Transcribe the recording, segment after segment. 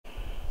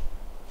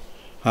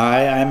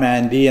Hi, I'm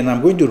Andy, and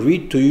I'm going to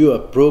read to you a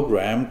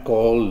program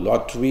called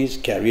Lotteries,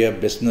 Career,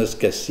 Business,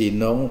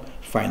 Casino,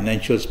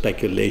 Financial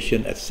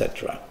Speculation,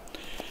 etc.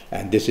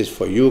 And this is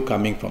for you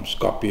coming from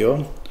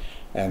Scorpio.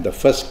 And the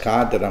first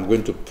card that I'm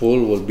going to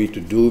pull will be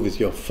to do with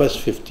your first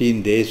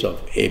 15 days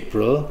of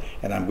April.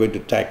 And I'm going to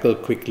tackle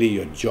quickly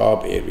your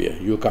job area,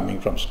 you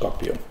coming from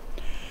Scorpio.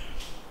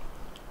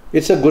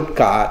 It's a good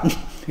card.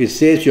 It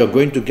says you're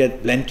going to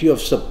get plenty of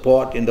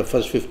support in the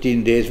first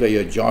 15 days where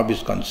your job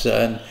is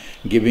concerned,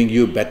 giving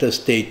you better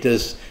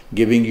status,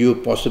 giving you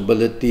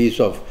possibilities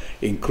of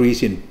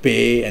increase in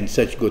pay and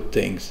such good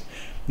things.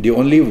 The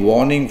only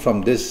warning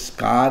from this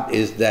card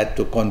is that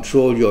to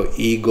control your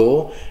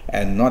ego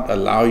and not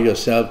allow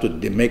yourself to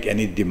make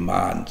any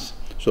demands.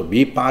 So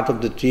be part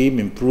of the team,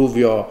 improve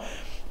your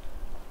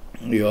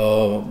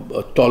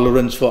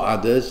tolerance for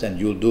others, and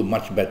you'll do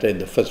much better in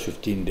the first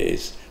 15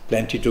 days.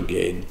 Plenty to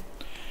gain.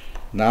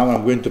 Now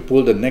I'm going to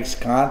pull the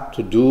next card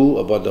to do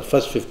about the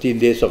first 15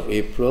 days of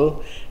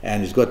April,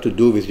 and it's got to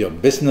do with your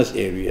business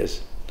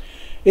areas.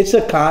 It's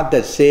a card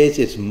that says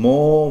it's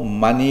more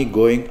money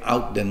going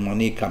out than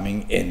money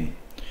coming in.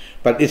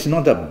 But it's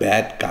not a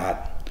bad card.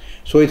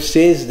 So it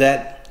says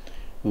that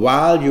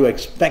while you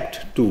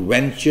expect to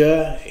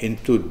venture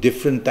into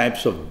different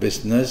types of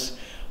business,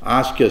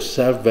 ask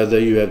yourself whether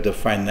you have the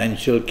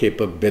financial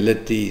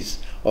capabilities,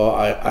 or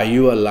are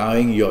you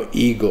allowing your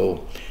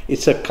ego?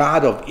 It's a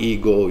card of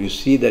ego. You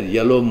see that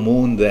yellow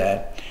moon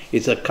there?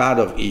 It's a card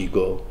of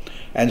ego.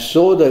 And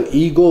so the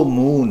ego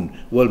moon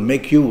will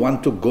make you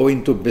want to go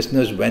into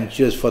business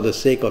ventures for the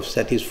sake of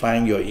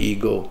satisfying your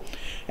ego.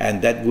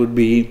 And that would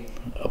be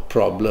a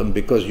problem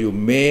because you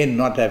may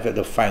not have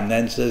the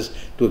finances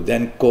to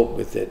then cope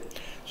with it.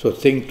 So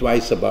think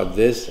twice about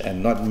this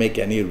and not make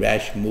any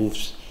rash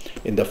moves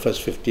in the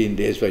first 15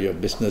 days where your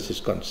business is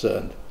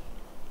concerned.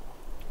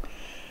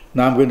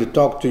 Now I'm going to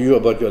talk to you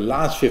about your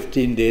last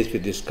 15 days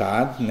with this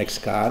card, next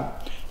card,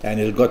 and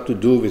it's got to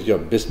do with your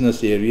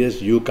business areas,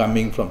 you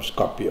coming from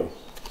Scorpio.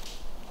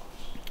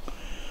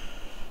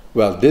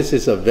 Well, this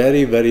is a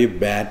very, very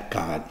bad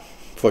card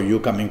for you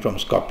coming from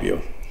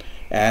Scorpio.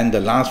 And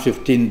the last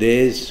 15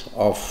 days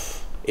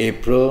of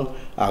April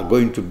are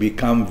going to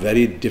become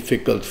very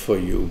difficult for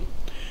you.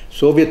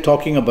 So we're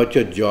talking about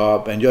your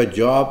job, and your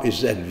job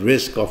is at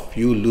risk of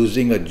you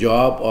losing a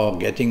job or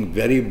getting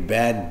very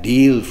bad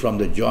deal from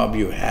the job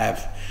you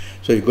have.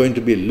 So you're going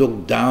to be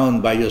looked down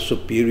by your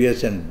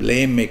superiors and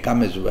blame may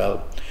come as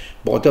well.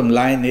 Bottom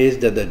line is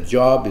that the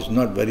job is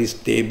not very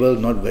stable,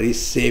 not very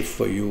safe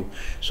for you.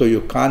 So you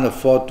can't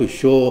afford to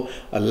show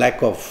a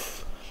lack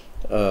of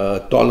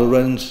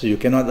tolerance. You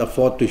cannot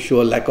afford to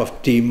show a lack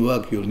of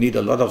teamwork. You'll need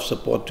a lot of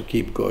support to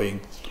keep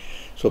going.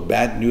 So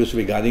bad news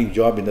regarding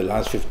job in the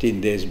last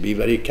 15 days. Be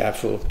very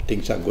careful.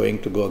 Things are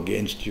going to go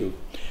against you.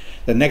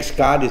 The next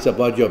card is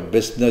about your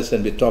business,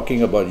 and we're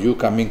talking about you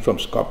coming from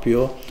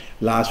Scorpio,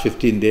 last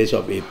 15 days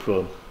of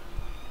April.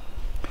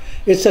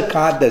 It's a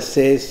card that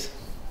says,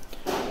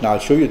 now I'll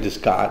show you this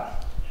card.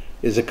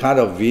 It's a card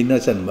of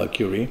Venus and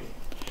Mercury.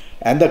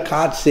 And the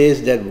card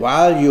says that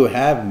while you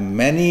have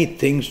many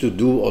things to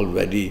do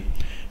already,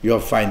 your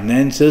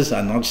finances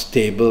are not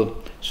stable.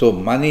 So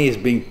money is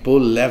being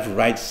pulled left,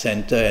 right,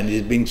 center, and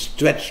is being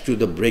stretched to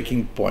the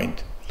breaking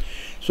point.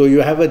 So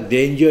you have a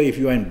danger if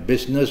you are in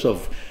business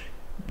of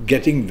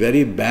getting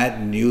very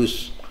bad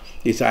news.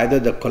 It's either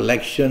the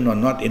collection or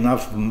not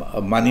enough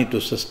money to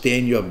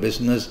sustain your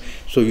business.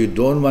 So you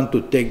don't want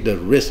to take the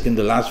risk in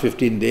the last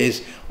 15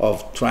 days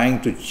of trying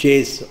to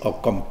chase or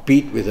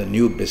compete with a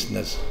new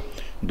business.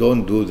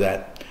 Don't do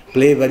that.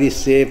 Play very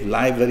safe,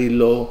 lie very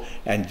low,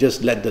 and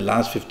just let the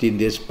last 15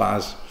 days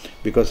pass,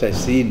 because I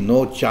see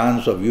no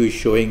chance of you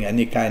showing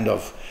any kind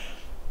of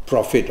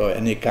profit or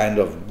any kind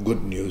of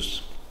good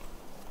news.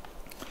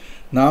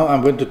 Now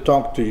I'm going to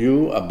talk to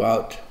you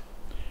about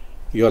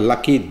your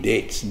lucky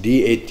dates,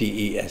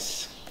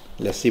 D-A-T-E-S.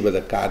 Let's see what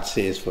the card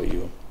says for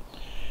you.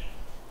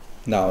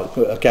 Now,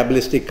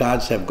 Kabbalistic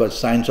cards have got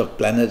signs of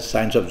planets,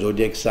 signs of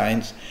zodiac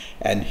signs,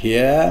 and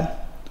here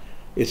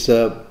it's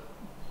a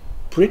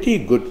pretty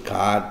good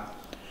card.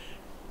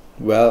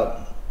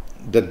 Well,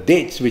 the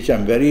dates which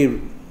I'm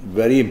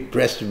very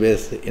impressed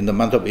with in the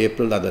month of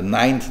April are the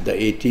 9th, the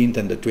 18th,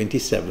 and the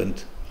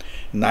 27th.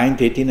 9th,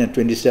 18th, and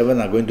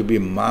 27th are going to be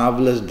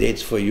marvelous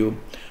dates for you.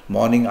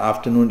 Morning,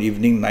 afternoon,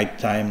 evening, night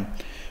time.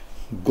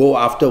 Go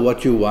after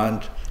what you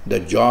want. The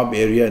job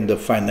area and the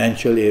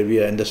financial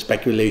area and the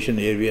speculation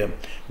area.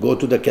 Go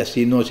to the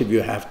casinos if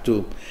you have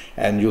to,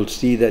 and you'll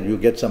see that you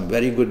get some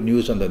very good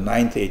news on the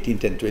 9th,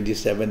 18th, and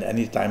 27th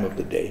any time of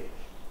the day.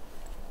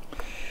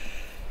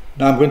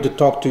 Now I'm going to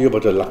talk to you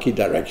about a lucky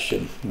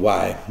direction.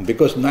 Why?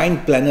 Because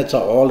 9 planets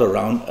are all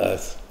around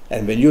Earth.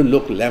 And when you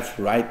look left,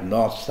 right,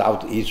 north,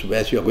 south, east,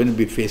 west, you're going to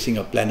be facing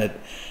a planet.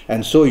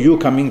 And so you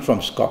coming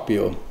from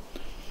Scorpio.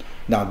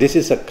 Now this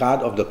is a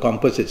card of the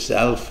compass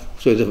itself.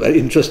 So it's a very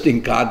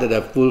interesting card that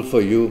I've pulled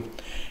for you.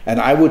 And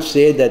I would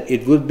say that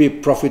it would be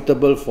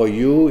profitable for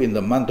you in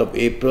the month of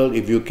April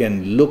if you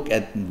can look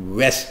at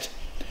west,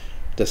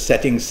 the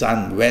setting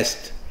sun,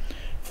 west,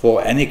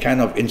 for any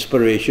kind of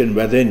inspiration,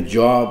 whether in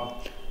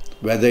job,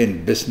 whether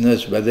in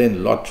business, whether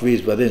in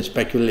lotteries, whether in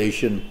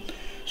speculation.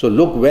 So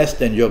look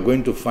west and you're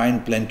going to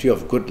find plenty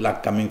of good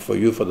luck coming for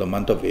you for the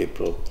month of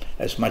April,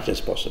 as much as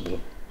possible.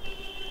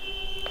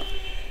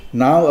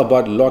 Now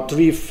about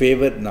lottery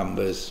favorite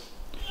numbers.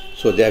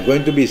 So there are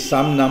going to be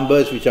some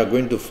numbers which are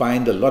going to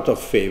find a lot of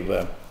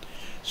favor.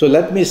 So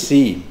let me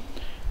see.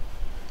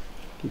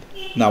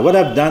 Now what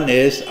I've done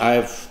is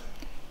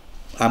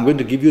I'm going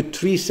to give you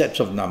 3 sets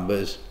of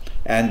numbers,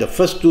 and the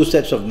first 2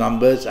 sets of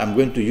numbers I'm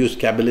going to use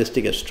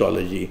Kabbalistic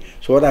astrology.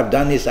 So what I've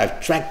done is I've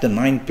tracked the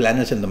 9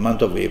 planets in the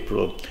month of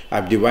April.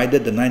 I've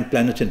divided the 9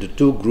 planets into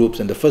 2 groups,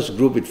 and the first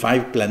group with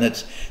 5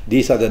 planets,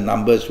 these are the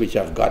numbers which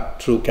I've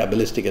got through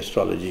Kabbalistic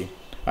astrology.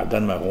 I've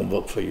done my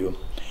homework for you.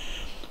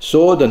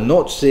 So the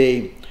notes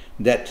say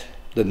that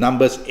the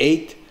numbers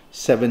 8,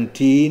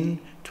 17,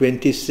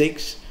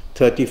 26,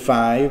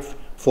 35,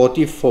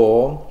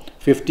 44,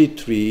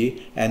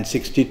 53 and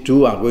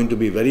 62 are going to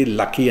be very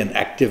lucky and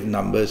active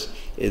numbers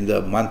in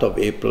the month of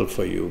April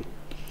for you.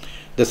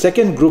 The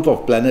second group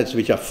of planets,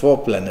 which are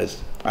 4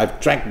 planets, I've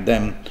tracked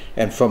them,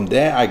 and from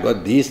there I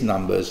got these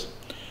numbers.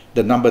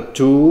 The number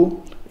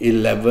 2,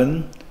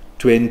 11,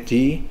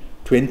 20,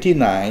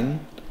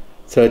 29,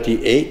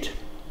 38,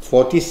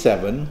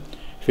 47,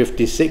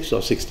 56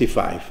 or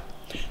 65.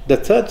 The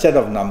third set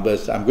of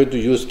numbers, I'm going to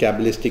use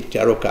Kabbalistic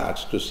tarot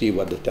cards to see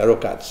what the tarot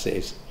card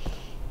says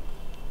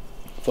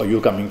for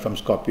you coming from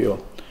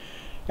Scorpio.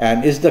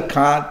 And it's the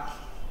card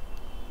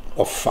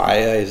of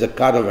fire, it's a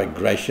card of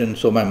aggression.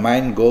 So my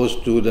mind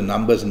goes to the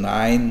numbers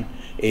 9,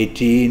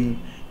 18,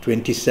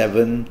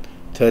 27,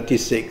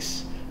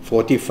 36,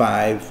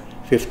 45,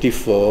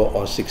 54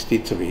 or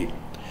 63.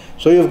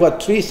 So you've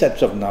got 3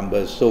 sets of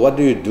numbers. So what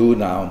do you do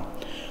now?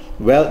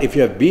 Well, if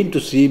you have been to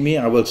see me,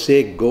 I will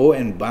say go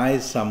and buy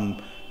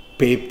some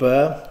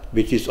paper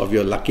which is of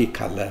your lucky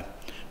color.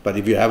 But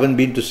if you haven't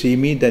been to see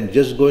me, then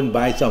just go and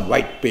buy some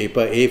white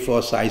paper,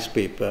 A4 size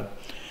paper,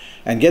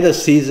 and get a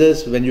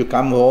scissors when you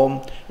come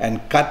home and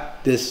cut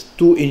this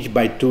 2"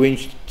 by 2"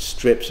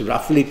 strips,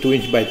 roughly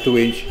 2" by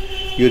 2".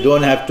 You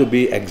don't have to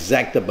be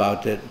exact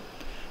about it.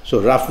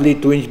 So roughly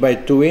 2" by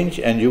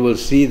 2", and you will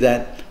see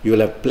that you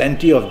will have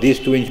plenty of these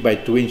 2" by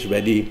 2"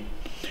 ready.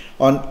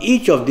 On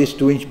each of these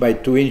 2" by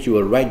 2", you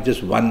will write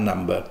just one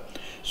number.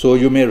 So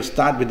you may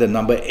start with the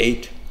number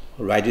 8.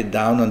 Write it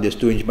down on this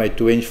 2" by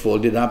 2",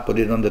 fold it up, put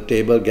it on the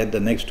table, get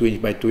the next 2"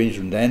 by 2",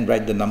 and then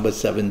write the number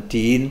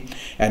 17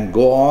 and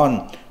go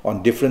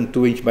on different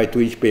 2" by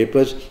 2"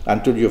 papers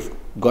until you've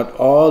got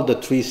all the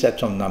 3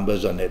 sets of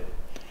numbers on it.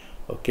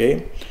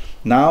 Okay?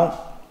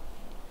 Now,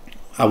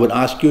 I would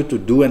ask you to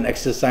do an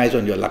exercise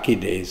on your lucky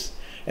days.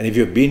 And if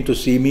you've been to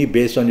see me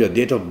based on your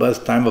date of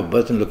birth, time of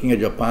birth, and looking at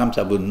your palms,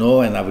 I would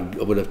know and I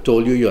would have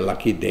told you your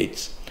lucky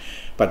dates.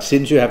 But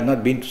since you have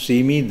not been to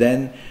see me,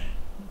 then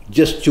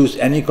just choose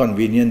any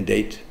convenient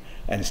date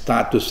and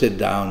start to sit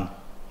down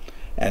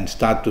and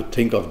start to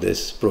think of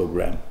this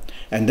program.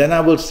 And then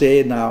I will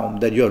say now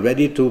that you're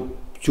ready to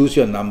choose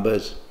your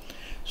numbers.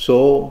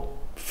 So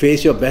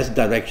face your best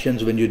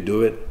directions when you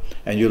do it,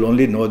 and you'll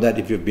only know that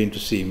if you've been to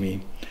see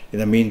me. In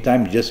the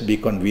meantime, just be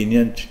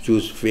convenient,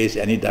 face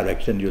any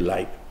direction you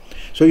like.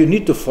 So you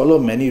need to follow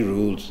many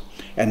rules.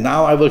 And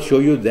now I will show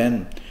you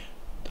then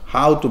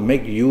how to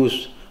make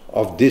use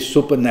of this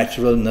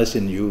supernaturalness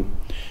in you.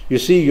 You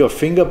see, your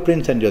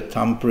fingerprints and your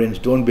thumbprints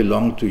don't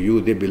belong to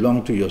you, they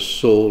belong to your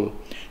soul.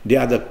 They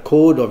are the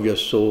code of your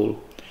soul.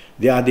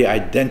 They are the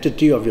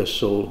identity of your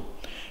soul.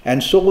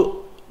 And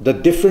so the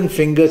different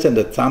fingers and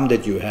the thumb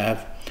that you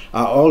have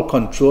are all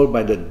controlled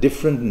by the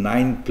different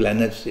 9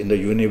 planets in the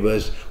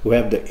universe who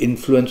have the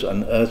influence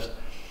on Earth,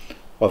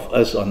 of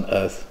us on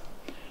Earth.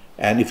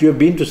 And if you've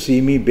been to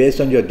see me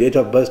based on your date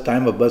of birth,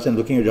 time of birth, and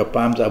looking at your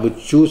palms, I would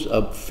choose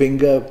a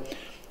finger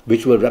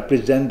which will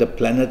represent the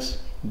planets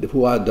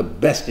who are the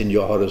best in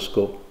your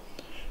horoscope.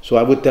 So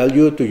I would tell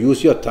you to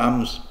use your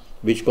thumbs,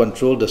 which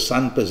control the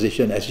sun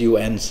position,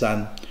 S-U-N,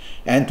 sun,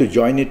 and to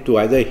join it to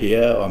either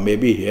here, or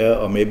maybe here,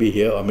 or maybe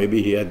here, or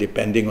maybe here,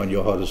 depending on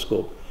your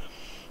horoscope.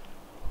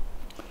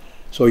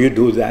 So you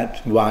do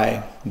that.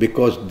 Why?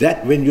 Because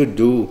that when you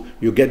do,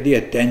 you get the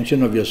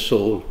attention of your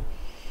soul.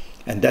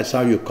 And that's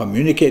how you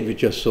communicate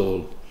with your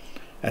soul.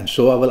 And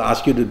so I will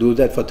ask you to do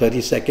that for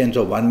 30 seconds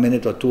or 1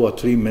 minute or 2 or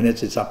 3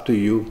 minutes. It's up to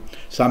you.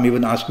 Some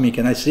even ask me,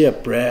 can I say a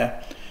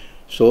prayer?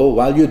 So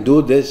while you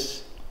do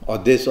this or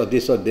this or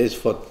this or this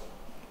for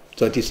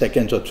 30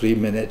 seconds or 3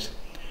 minutes,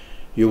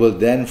 you will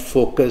then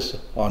focus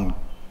on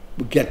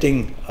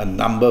getting a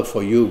number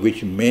for you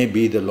which may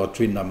be the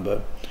lottery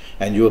number.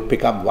 And you will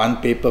pick up one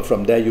paper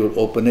from there, you will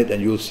open it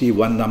and you will see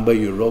one number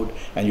you wrote,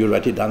 and you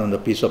write it down on a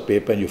piece of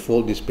paper, and you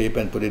fold this paper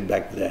and put it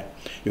back there.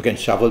 You can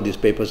shuffle these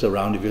papers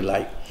around if you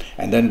like,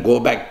 and then go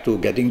back to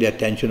getting the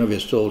attention of your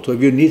soul. So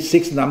if you need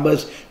 6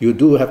 numbers, you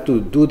do have to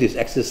do this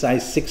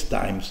exercise 6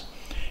 times.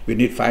 If you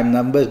need 5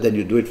 numbers, then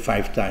you do it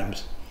 5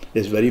 times.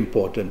 It's very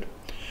important.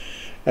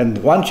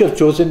 And once you've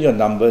chosen your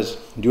numbers,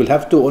 you'll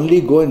have to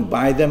only go and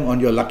buy them on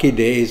your lucky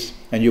days,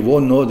 and you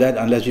won't know that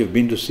unless you've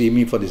been to see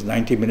me for this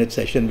 90-minute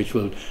session, which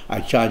I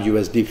charge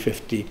USD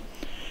 50.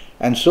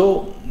 And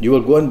so you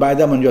will go and buy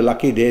them on your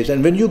lucky days.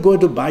 And when you go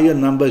to buy your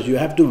numbers, you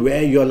have to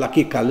wear your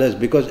lucky colors,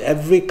 because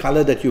every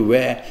color that you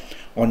wear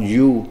on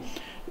you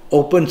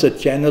opens a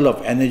channel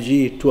of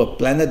energy to a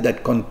planet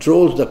that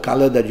controls the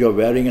color that you're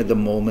wearing at the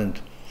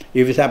moment.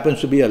 If it happens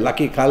to be a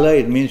lucky color,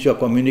 it means you're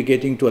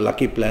communicating to a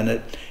lucky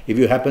planet. If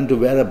you happen to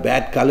wear a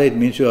bad color, it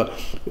means you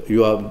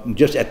are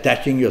just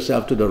attaching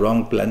yourself to the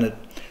wrong planet.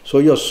 So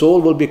your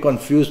soul will be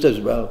confused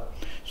as well.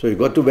 So you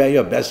got to wear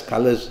your best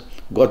colors,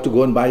 got to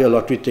go and buy your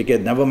lottery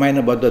ticket. Never mind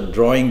about the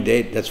drawing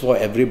date, that's for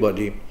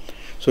everybody.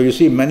 So you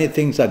see, many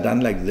things are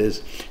done like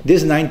this.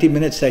 This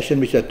 90-minute session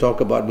which I talk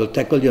about will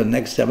tackle your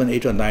next 7,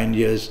 8 or 9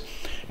 years.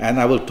 And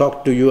I will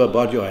talk to you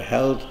about your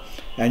health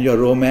and your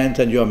romance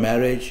and your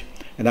marriage.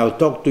 And I will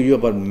talk to you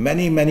about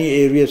many, many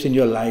areas in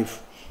your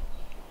life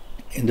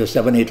in the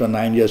 7, 8 or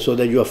 9 years, so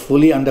that you are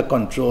fully under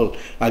control.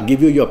 I'll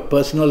give you your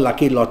personal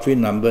lucky lottery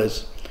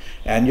numbers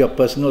and your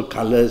personal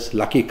colors,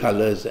 lucky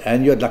colors,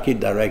 and your lucky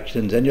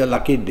directions, and your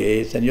lucky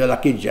days, and your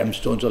lucky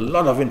gemstones. A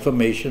lot of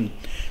information.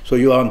 So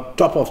you are on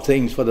top of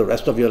things for the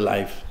rest of your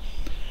life.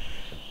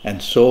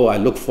 And so I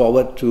look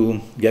forward to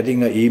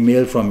getting an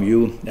email from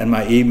you. And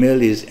my email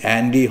is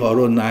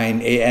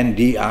andyhoro9,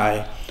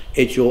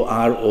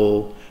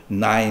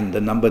 ANDIHORO9,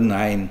 the number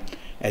 9,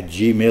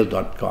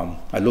 @gmail.com.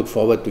 I look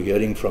forward to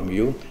hearing from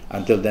you.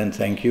 Until then,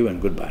 thank you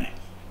and goodbye.